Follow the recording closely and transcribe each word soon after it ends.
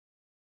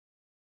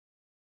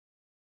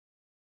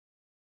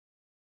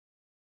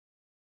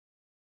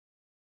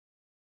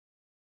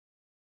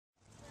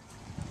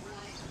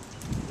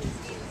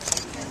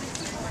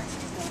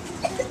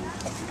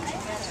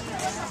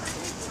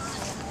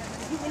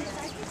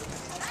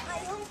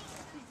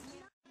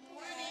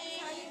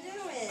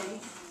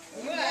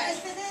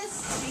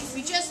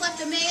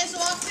the mayor's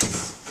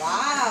office.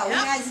 Wow, Yep.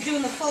 you guys are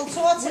doing the full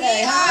tour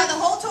today, We huh? are the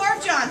whole tour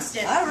of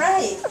Johnston. All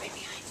right.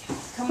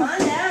 Come on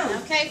down.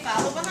 Okay,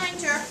 follow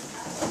behind her.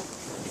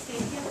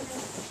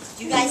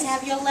 Do you guys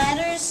have your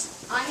letters?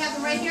 I have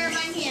them right here in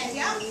my hand,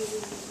 yeah?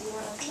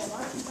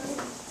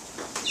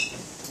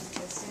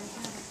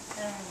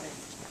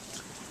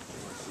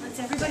 Let's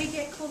everybody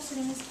get closer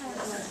to Miss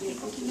Tyler.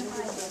 Keep looking at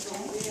my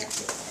okay?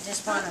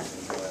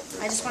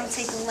 I just wanna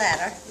take the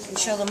letter and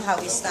show them how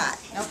we start.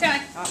 Okay.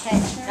 Okay.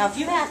 Now, if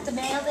you have to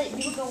mail it,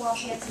 you would go up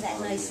here to that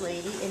nice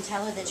lady and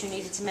tell her that you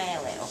needed to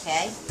mail it.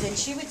 Okay? Then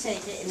she would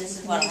take it, and this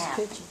is what will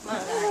happen. Come on,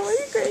 guys. Oh,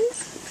 you're great.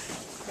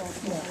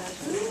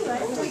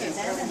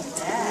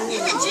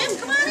 Yeah, Jim,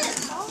 come on in.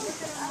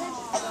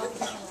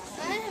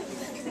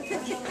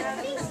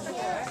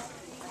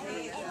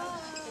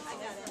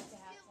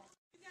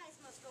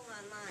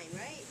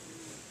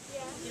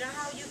 You know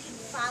how you can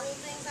follow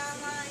things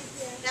online?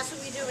 That's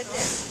what we do with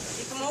this.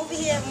 You come over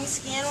here and we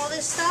scan all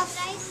this stuff.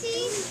 I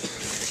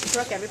see.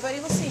 Brooke, everybody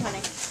will see,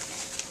 honey.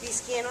 We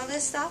scan all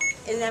this stuff,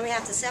 and then we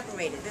have to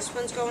separate it. This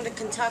one's going to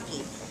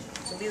Kentucky.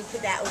 So we would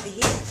put that over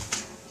here.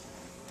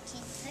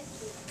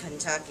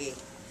 Kentucky.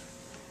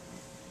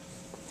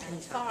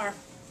 Far.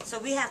 So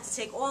we have to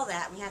take all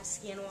that, and we have to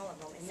scan all of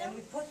them, and then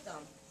we put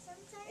them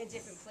in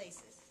different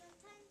places.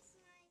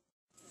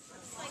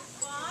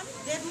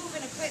 They're moving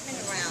equipment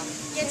around.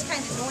 It gets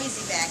kind of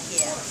noisy back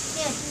here.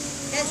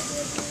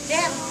 They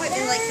have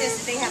equipment like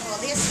this that they have all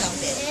their stuff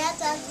in.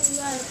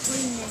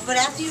 But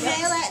after you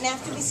mail that and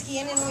after we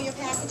scan in all your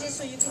packages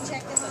so you can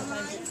check them,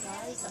 sometimes it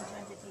flies,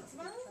 sometimes it takes a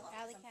while.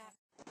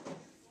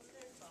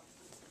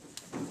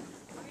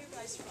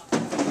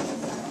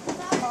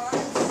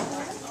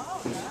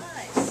 Oh,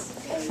 nice.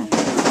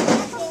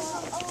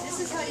 This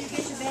is how you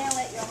get your mail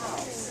at your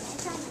house.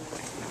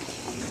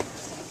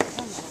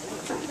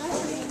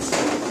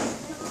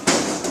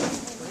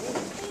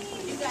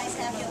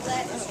 Have your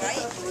letters,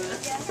 right?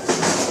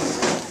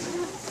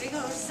 We're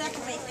going to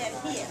separate them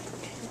here.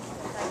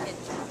 If I can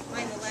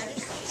find the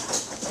letters.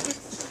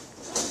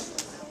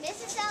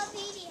 Mrs.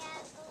 Alviti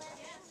has the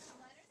letters.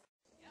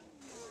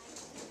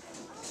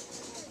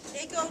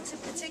 They go to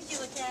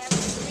particular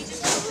carriers. We just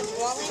put them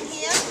all in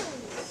here.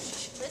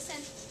 Listen.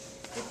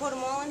 We put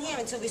them all in here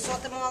until we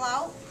sort them all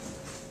out.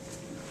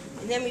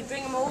 And then we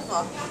bring them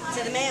over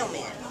to the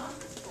mailman.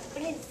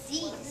 What is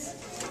these?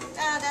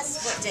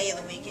 That's what day of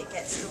the week it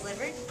gets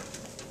delivered.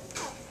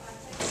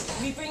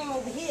 We bring them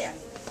over here.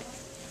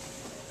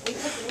 We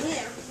put them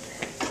here,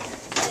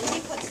 and he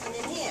puts them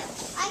in here.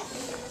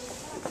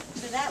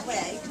 So that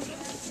way,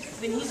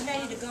 when he's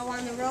ready to go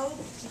on the road,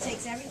 he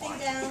takes everything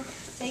down,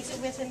 takes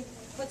it with him,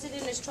 puts it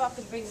in his truck,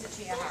 and brings it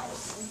to your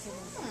house.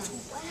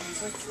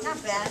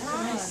 Not bad,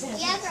 huh?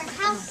 Yeah, their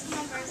house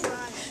numbers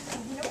on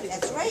it.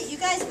 That's right. You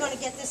guys are going to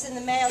get this in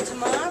the mail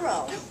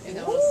tomorrow.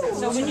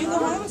 So when you go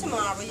home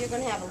tomorrow, you're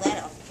going to have a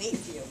letter wait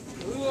for you.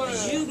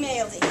 Because you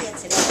mailed it here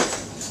today.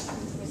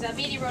 Miss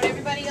Alviti wrote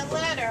everybody a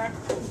letter.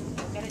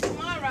 You'll get it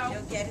tomorrow.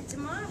 You'll get it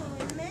tomorrow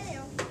in the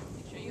mail.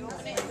 Make sure you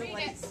open it and read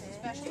it.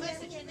 Special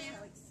message in there.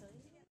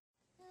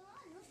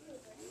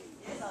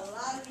 There's a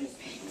lot of these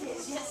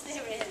pages. Yes,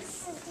 there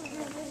is.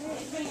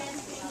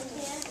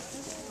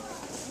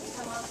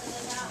 Come up with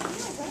it now.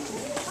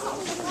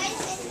 Why is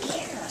it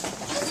here?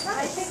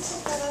 I think so.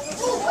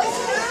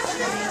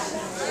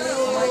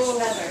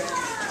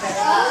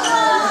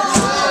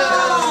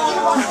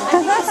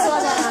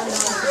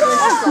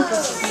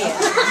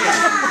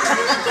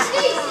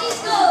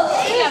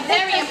 Yeah,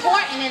 very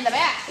important in the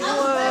back.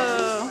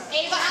 Whoa.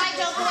 Ava,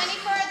 don't go any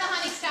further,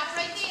 honey. Stop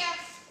right there.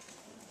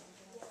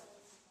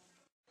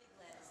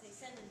 They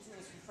send them to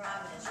us from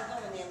Providence. You'll go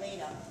in there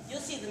later.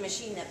 You'll see the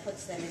machine that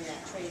puts them in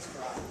that trays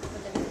for us.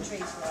 Put them in the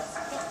trays for us.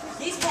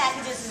 These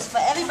packages is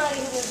for everybody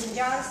who lives in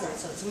Johnston.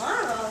 So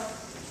tomorrow,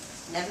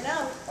 never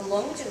know,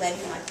 along with your letter,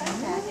 you might find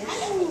a package.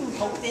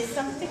 Hope there's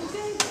something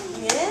good.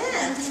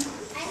 Yeah.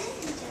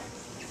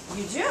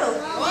 You do?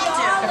 We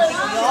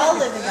all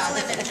live in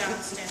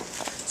Johnston.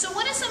 So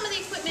what are some of the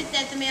equipment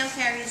that the mail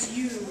carriers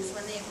use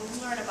when we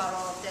learn about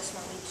all of this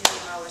when we do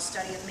our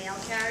study of mail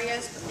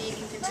carriers? But maybe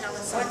you can tell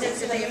us some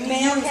things that they have to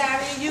mail use.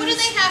 carrier use? What do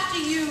they have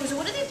to use, or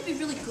what do they have to be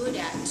really good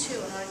at,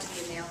 too, in order to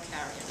be a mail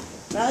carrier?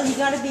 Well, you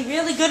got to be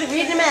really good at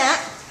reading a map.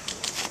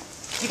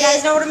 You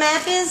guys know what a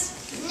map is?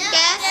 No.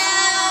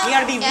 You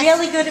got to be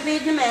really good at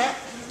reading a map.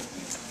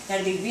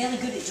 Got to be really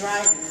good at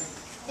driving.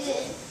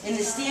 And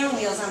the steering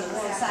wheel's on the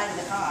wrong side of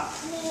the car.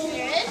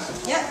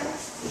 Yep.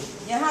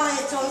 You know how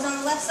it's always on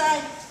the left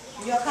side?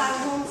 Your car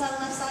at home is on the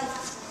left side?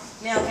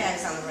 Mail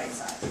carrier's on the right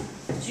side.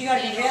 So you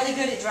got to be really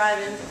good at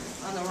driving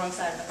on the wrong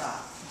side of the car.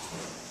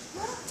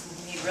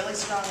 You need really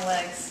strong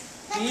legs.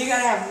 You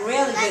got to have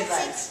really good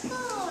legs.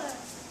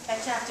 But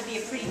you have to be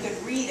a pretty good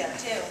reader,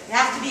 too. You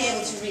have to be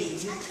able to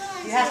read.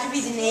 You have to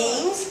read the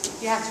names.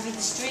 You have to read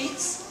the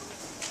streets.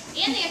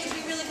 And they have to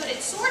be really good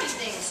at sorting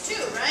things, too,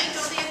 right?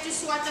 Don't they have to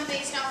sort them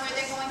based on where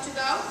they're going to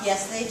go?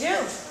 Yes, they do.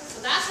 So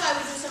that's why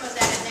we do some of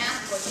that in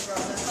math books, girls.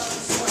 That's how we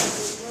sort.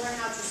 We learn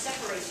how to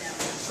separate them.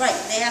 Right.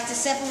 They have to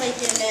separate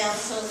their mail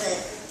so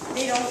that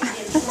They don't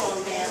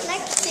inform mail.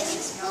 Let's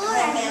explore.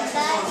 Mail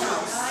from one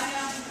house.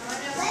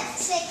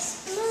 Let's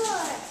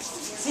explore.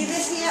 See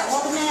this here?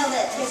 All the mail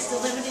that gets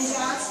delivered in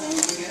Johnston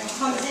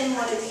comes in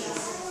one of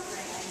these.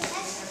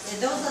 And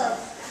those are,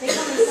 they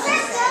come in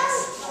size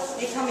bags.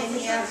 They come in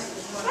here.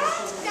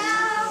 Let's go.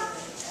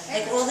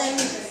 Like all the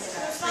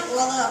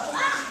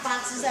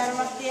boxes that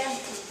are up there.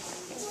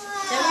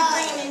 Then we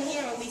bring them in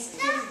here and we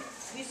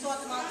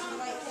sort them out to the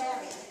right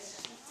carrier.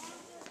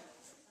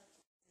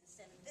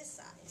 Instead of this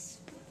size.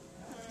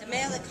 The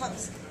mail that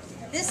comes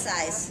this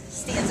size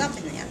stands up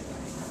in there.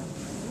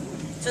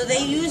 So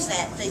they use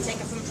that. They take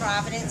it from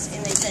Providence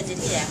and they send it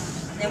here.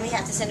 Then we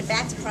have to send it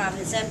back to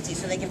Providence empty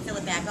so they can fill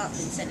it back up and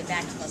send it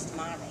back to us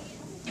tomorrow.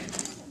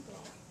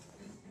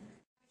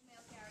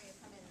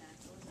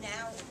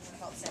 Now,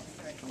 about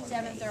 7:30.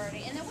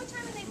 7:30, and then what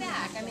time are they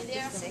back? I mean,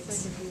 they're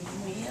 6.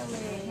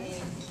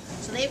 Really?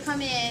 So they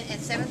come in at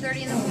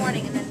 7:30 in the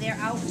morning, and then they're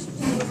out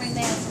delivering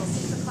mail till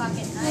 6 o'clock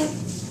at night.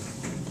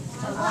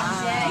 It's a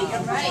long day.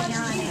 You're right,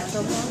 Johnny. It's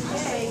a long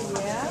day.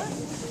 Yeah.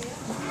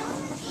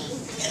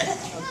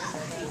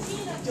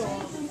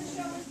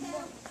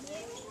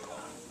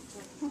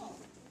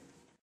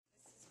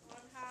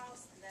 One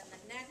house, and then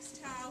the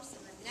next house,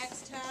 and the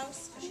next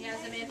house. She has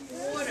them in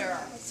order,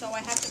 so I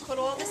have to put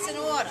all this in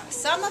order.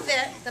 Some of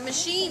it, the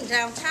machine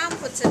downtown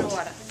puts in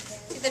order.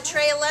 See the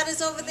tray of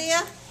letters over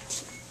there?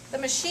 The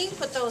machine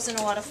put those in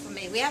order for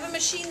me. We have a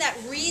machine that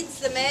reads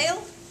the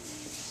mail,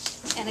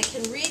 and it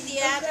can read the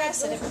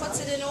address, and it puts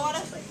it in order,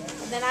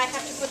 and then I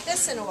have to put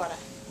this in order.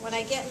 When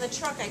I get in the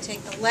truck, I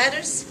take the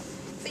letters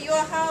for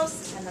your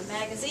house and the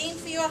magazine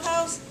for your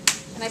house,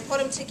 and I put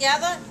them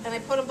together, and I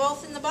put them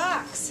both in the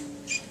box.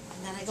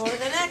 And then I go to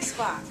the next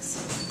box.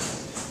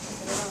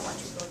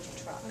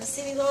 I'm going to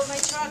see me load my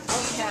truck? Do you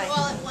Okay. do it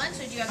all at once,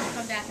 or do you have to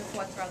come back and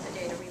forth throughout the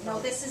day to reload? No,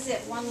 this is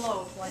it, one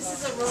load. This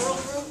is a rural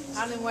route.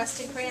 I'm in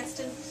Weston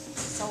Cranston,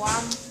 so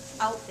I'm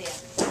out there.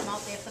 I'm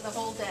out there for the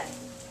whole day.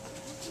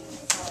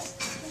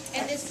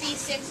 And this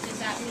B6, does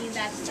that mean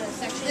that's the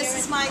section This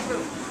you're is in? my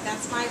route.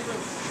 That's my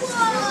route.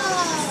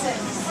 Whoa!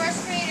 First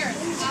graders,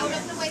 out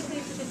of the way,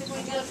 please, because we're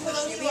going to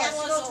close We your have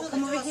to doors. go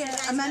through the door, so you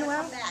guys gotta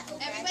come back,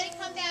 okay? Everybody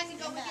come back and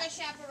go with your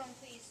chaperone,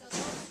 please. So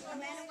those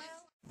Emmanuel.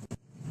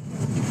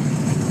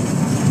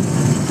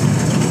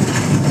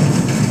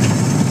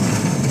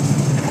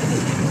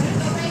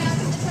 Go right out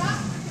to the top.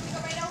 Can we go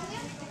right over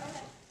there?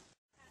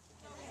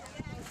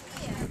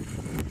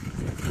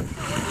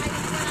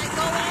 When I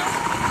go out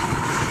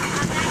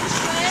on that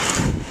tread,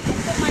 I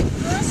put my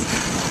first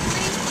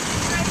 3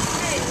 stripes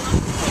mail up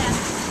there,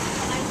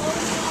 and I load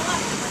it all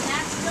up. When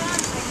that's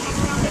done, I come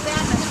around the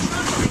back of the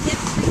truck and I get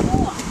 3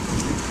 more.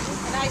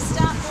 And I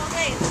stop all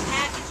day, and the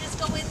packages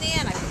go in there,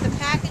 and I put the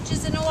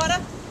packages in order.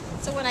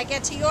 So when I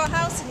get to your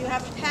house and you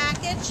have a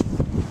package,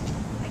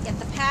 I get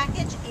the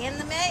package and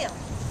the mail.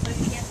 So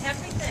you get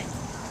everything.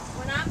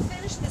 When I'm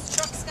finished, this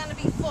truck's going to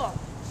be full.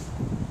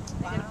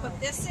 I'm going to put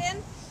this in,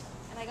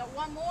 and I got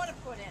one more to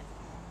put in.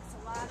 It's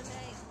a lot of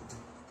mail.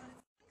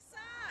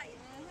 Side.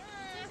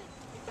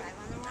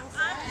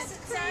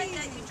 Opposite side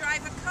that you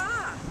drive a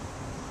car.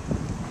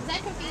 Is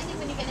that confusing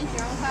when you get into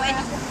your own car? When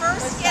you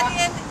first get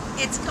in,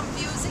 it's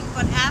confusing,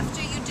 but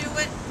after you do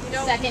it, you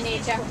don't Second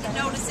nature.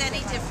 notice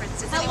any difference.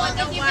 Does How long anyone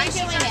know have you why been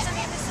she doing drives it? on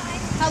the other side?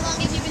 How long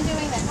have you been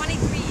doing this?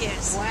 23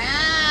 years.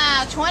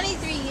 Wow,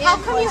 23 years. How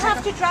come you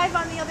have to drive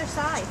on the other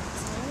side?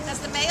 Because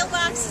the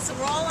mailboxes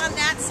are all on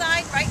that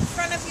side, right in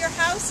front of your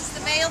house is the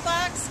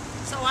mailbox.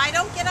 So I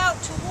don't get out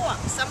to walk.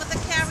 Some of the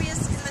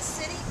carriers in the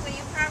city where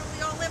you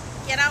probably all live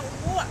get out and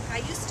walk.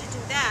 I used to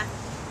do that.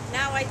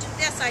 Now I do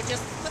this. I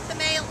just put the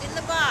mail in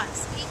the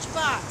box, each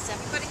box.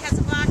 Everybody has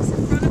a box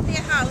in front of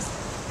their house.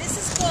 This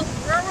is called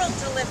rural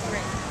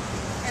delivery.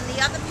 And the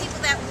other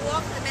people that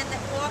walk, the men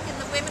that walk and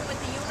the women with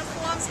the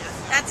uniforms,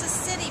 that's a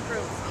city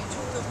route.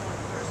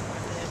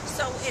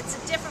 So it's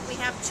a different, we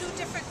have 2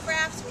 different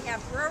crafts. We have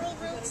rural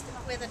routes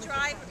where the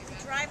drive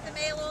the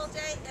mail all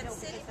day, and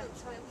city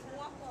routes where we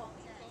walk all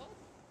day.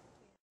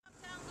 Come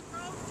down the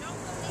road, don't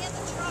go near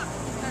the truck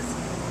because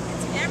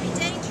it's very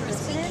dangerous.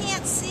 We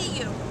can't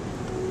see you.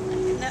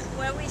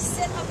 Where we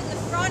sit up in the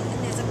front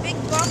and there's a big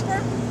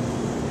bumper,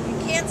 you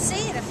can't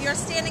see it. If you're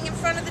standing in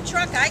front of the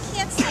truck, I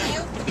can't see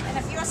you. And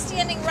if you're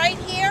standing right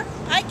here,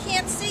 I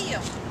can't see you.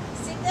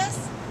 See this?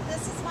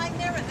 This is my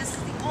mirror. This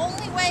is the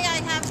only way I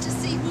have to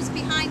see who's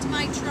behind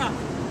my truck.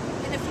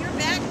 And if you're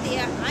back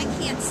there, I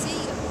can't see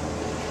you.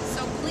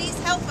 So please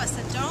help us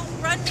and don't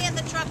run near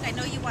the truck. I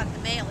know you want the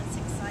mail. It's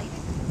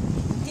exciting.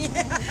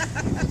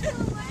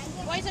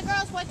 Boys and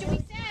girls, what do we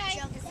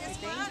say?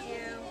 Thank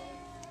you.